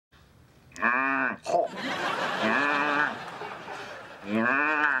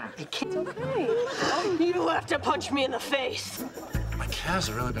It's okay. You have to punch me in the face. My calves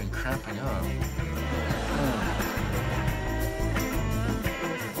have really been cramping up.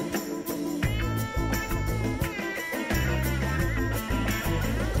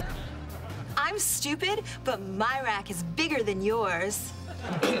 I'm stupid, but my rack is bigger than yours.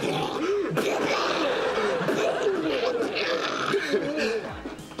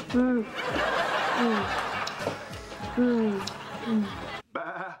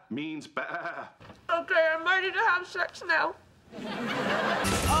 Bah means bah. Okay, I'm ready to have sex now.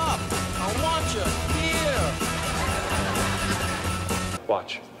 Up! I want you! Here!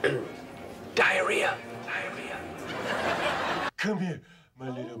 Watch. Diarrhea. Come here, my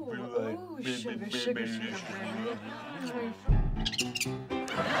little blue-eyed baby.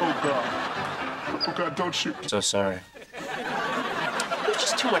 Oh, God. Oh, God, don't shoot. So sorry. It was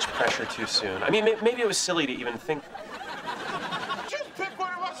just too much pressure too soon. I mean, maybe it was silly to even think. Just pick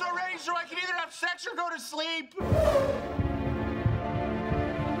one of us already so I can either have sex or go to sleep!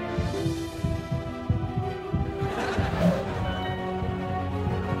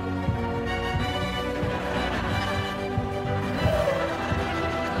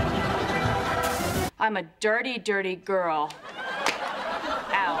 I'm a dirty, dirty girl.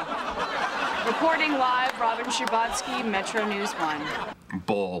 Al. Reporting live, Robin Scherbatsky, Metro News 1.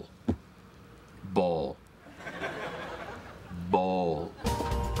 Bull. Bull. Bull.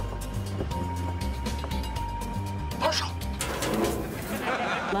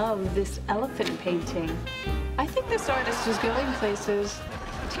 Love this elephant painting. I think this artist is going places.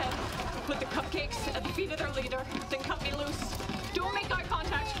 Ted, put the cupcakes at the feet of their leader, then cut me loose. Don't make eye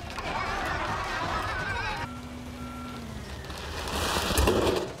contact.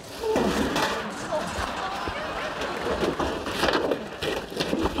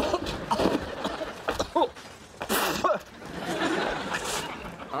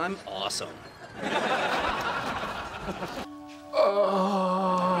 I'm awesome.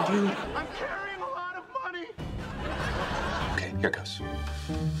 Oh, dude. I'm carrying a lot of money. Okay, here goes.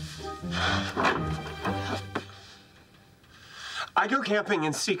 I go camping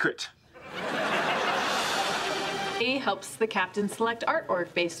in secret. He helps the captain select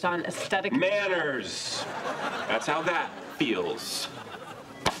artwork based on aesthetic Manners. That's how that feels.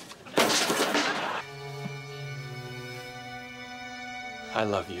 I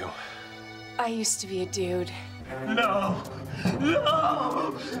love you. I used to be a dude. No.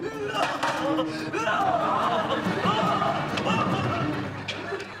 No.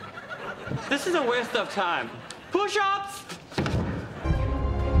 This is a waste of time. Push-ups!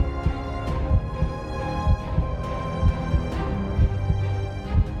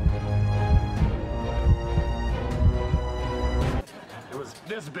 It was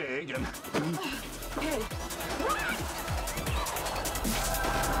this big and... Hey.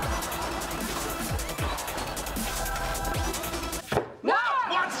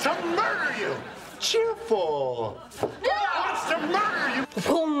 Wants to murder you! Cheerful! Wants to murder you!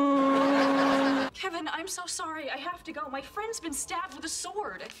 Kevin, I'm so sorry. I have to go. My friend's been stabbed with a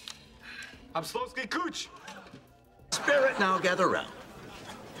sword. I'm Slowski Cooch. Spirit, now gather round.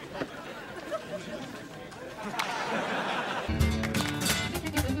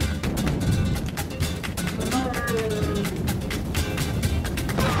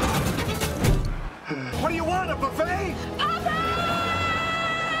 What do you want, a buffet? Papa!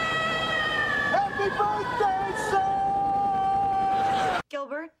 Happy birthday, son!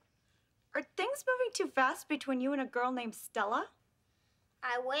 Gilbert, are things moving too fast between you and a girl named Stella?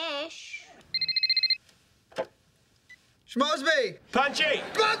 I wish. Mosby! Punchy!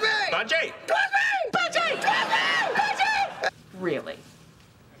 Mosby! Punchy! Really?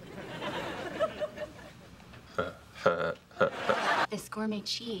 This gourmet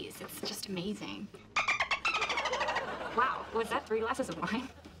cheese, it's just amazing. Wow, was that 3 glasses of wine?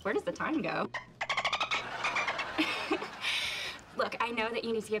 Where does the time go? Look, I know that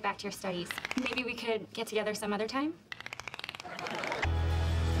you need to get back to your studies. Maybe we could get together some other time?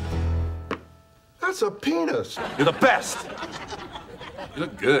 That's a penis. You're the best! You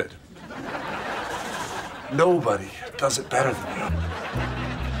look good. Nobody does it better than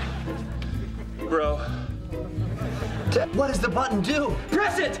you. Bro. What does the button do?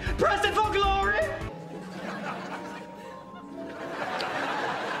 Press it! Press it for glory!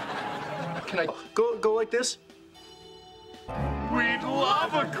 Can I go like this? We'd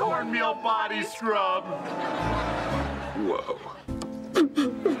love a cornmeal body scrub. Whoa.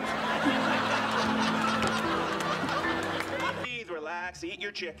 Please relax. relax, eat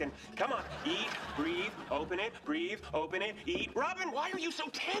your chicken. Come on, eat, breathe, open it, eat. Robin, why are you so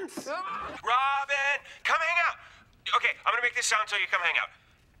tense? Robin, come hang out. Okay, I'm gonna make this sound so you come hang out.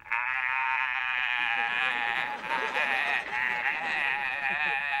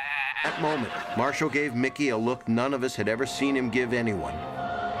 At that moment, Marshall gave Mickey a look none of us had ever seen him give anyone.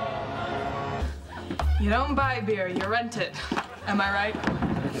 You don't buy beer, you rent it. Am I right?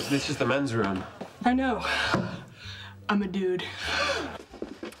 This is the men's room. I know. I'm a dude.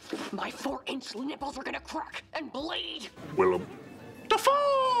 My 4-inch nipples are gonna crack and bleed. Willem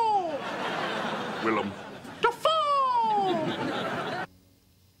Dafoe! Willem Dafoe!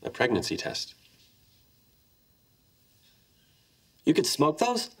 A pregnancy test. You could smoke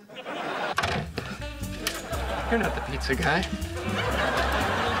those? You're not the pizza guy.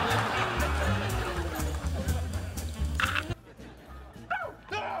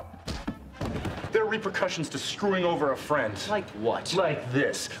 There are repercussions to screwing over a friend. Like what? Like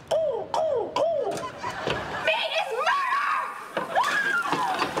this.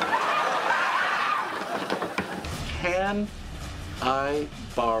 Can I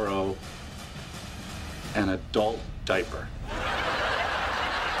borrow an adult diaper?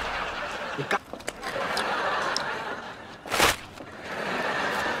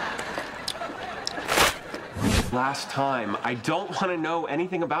 Last time. I don't want to know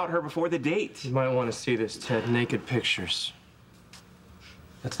anything about her before the date. You might want to see this, Ted. Naked pictures.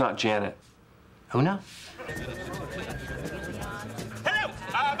 That's not Janet. Who now? Hello,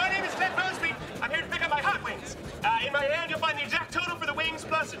 my name is Mosby. I'm here to pick up my hot wings. In my hand, you'll find the exact total for the wings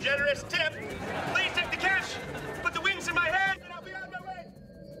plus a generous tip. Please take the cash, put the wings in my hand, and I'll be on my way.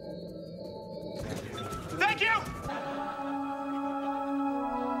 Thank you.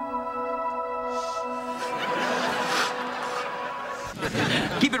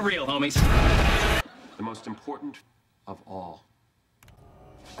 Keep it real, homies. The most important of all.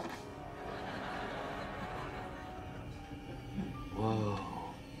 Whoa.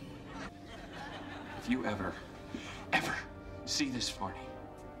 If you ever see this, Barney,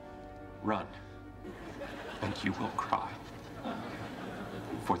 run, and you will cry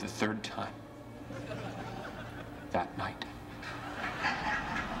for the third time that night.